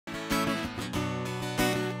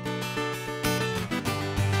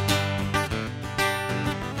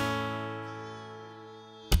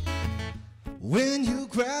When you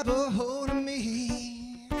grab a hold of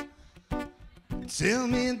me, tell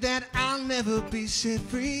me that I'll never be set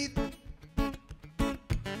free.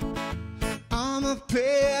 I'm a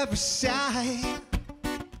parasite,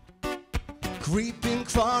 creep and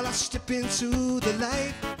crawl, I step into the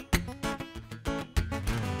light.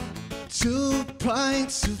 2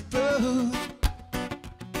 pints of blood.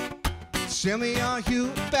 Tell me, are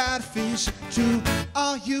you a bad fish too?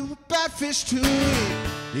 Are you a bad fish too?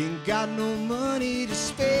 Ain't got no money to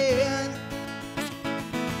spend.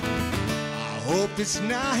 I hope this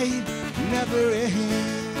night never ends.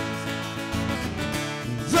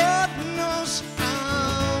 Lord knows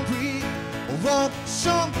I'm weak. Won't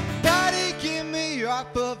somebody get me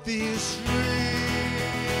off of this ring?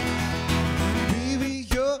 Baby,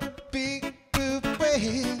 you're a big blue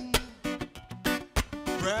whale.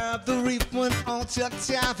 Grab the reef when all tucked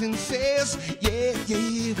up and fast. Yeah,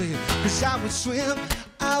 yeah, baby. 'Cause I would swim,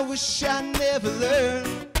 I wish I never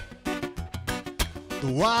learned. The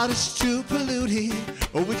water's too polluted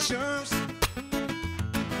with germs.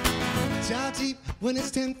 Dive deep when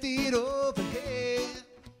it's 10 feet overhead.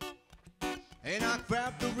 And I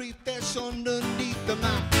grab the reef that's underneath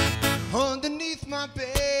my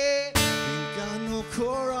bed. Ain't got no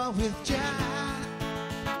coral with jive.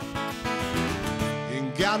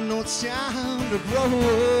 Ain't got no time to grow.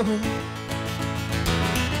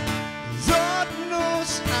 Lord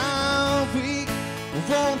knows I'm weak.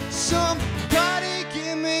 Won't somebody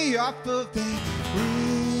get me off of that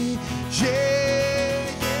ring? Yeah,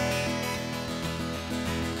 yeah.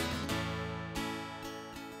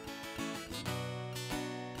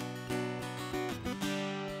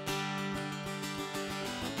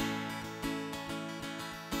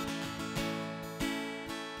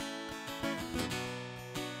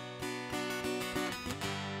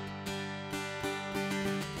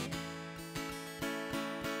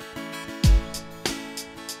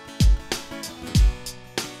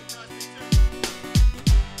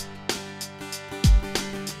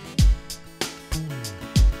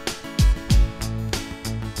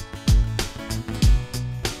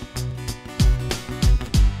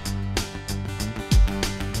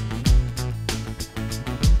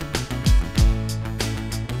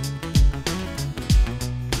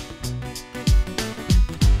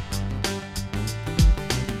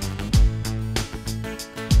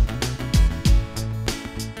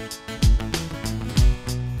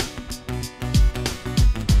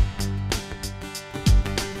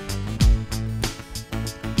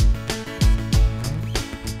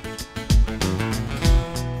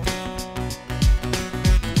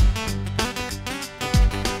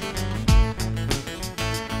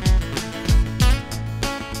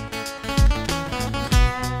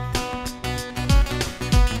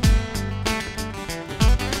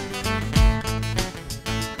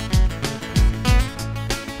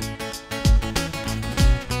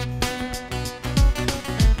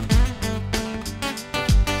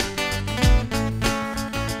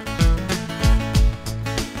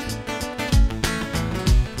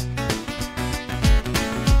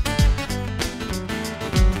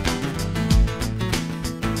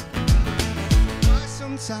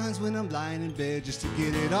 Sometimes when I'm lying in bed just to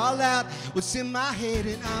get it all out, what's in my head,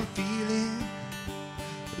 and I'm feeling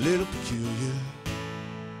a little peculiar.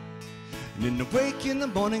 And then I wake in the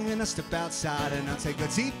morning and I step outside and I take a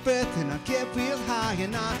deep breath and I get real high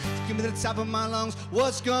and I give me to the top of my lungs,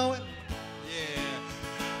 what's going?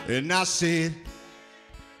 Yeah. And I said,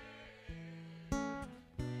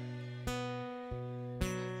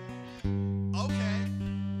 okay,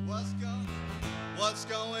 what's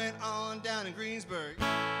going on down in Greensburg? Don't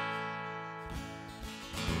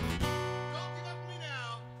give up on me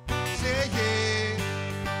now. Say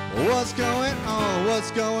yeah. What's going on?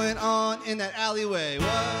 What's going on in that alleyway?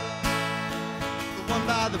 What? The one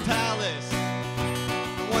by the palace,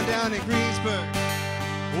 the one down in Greensburg.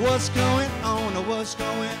 What's going on? What's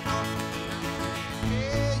going on?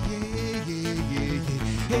 Yeah, yeah, yeah, yeah,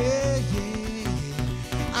 yeah, yeah,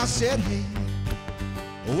 yeah. I said, hey,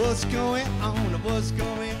 what's going on? What's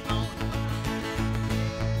going on?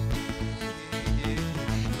 Yeah,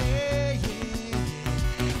 yeah,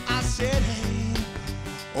 yeah. I said, hey.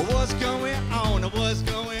 What's going on? What's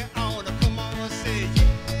going on? Come on, say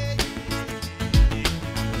yeah,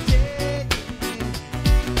 yeah, yeah.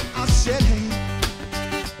 I said, hey,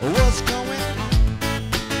 what's going on?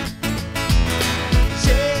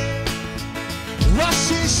 Yeah,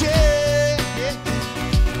 what's it, yeah,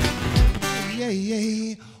 yeah, yeah,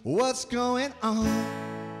 yeah. What's going on?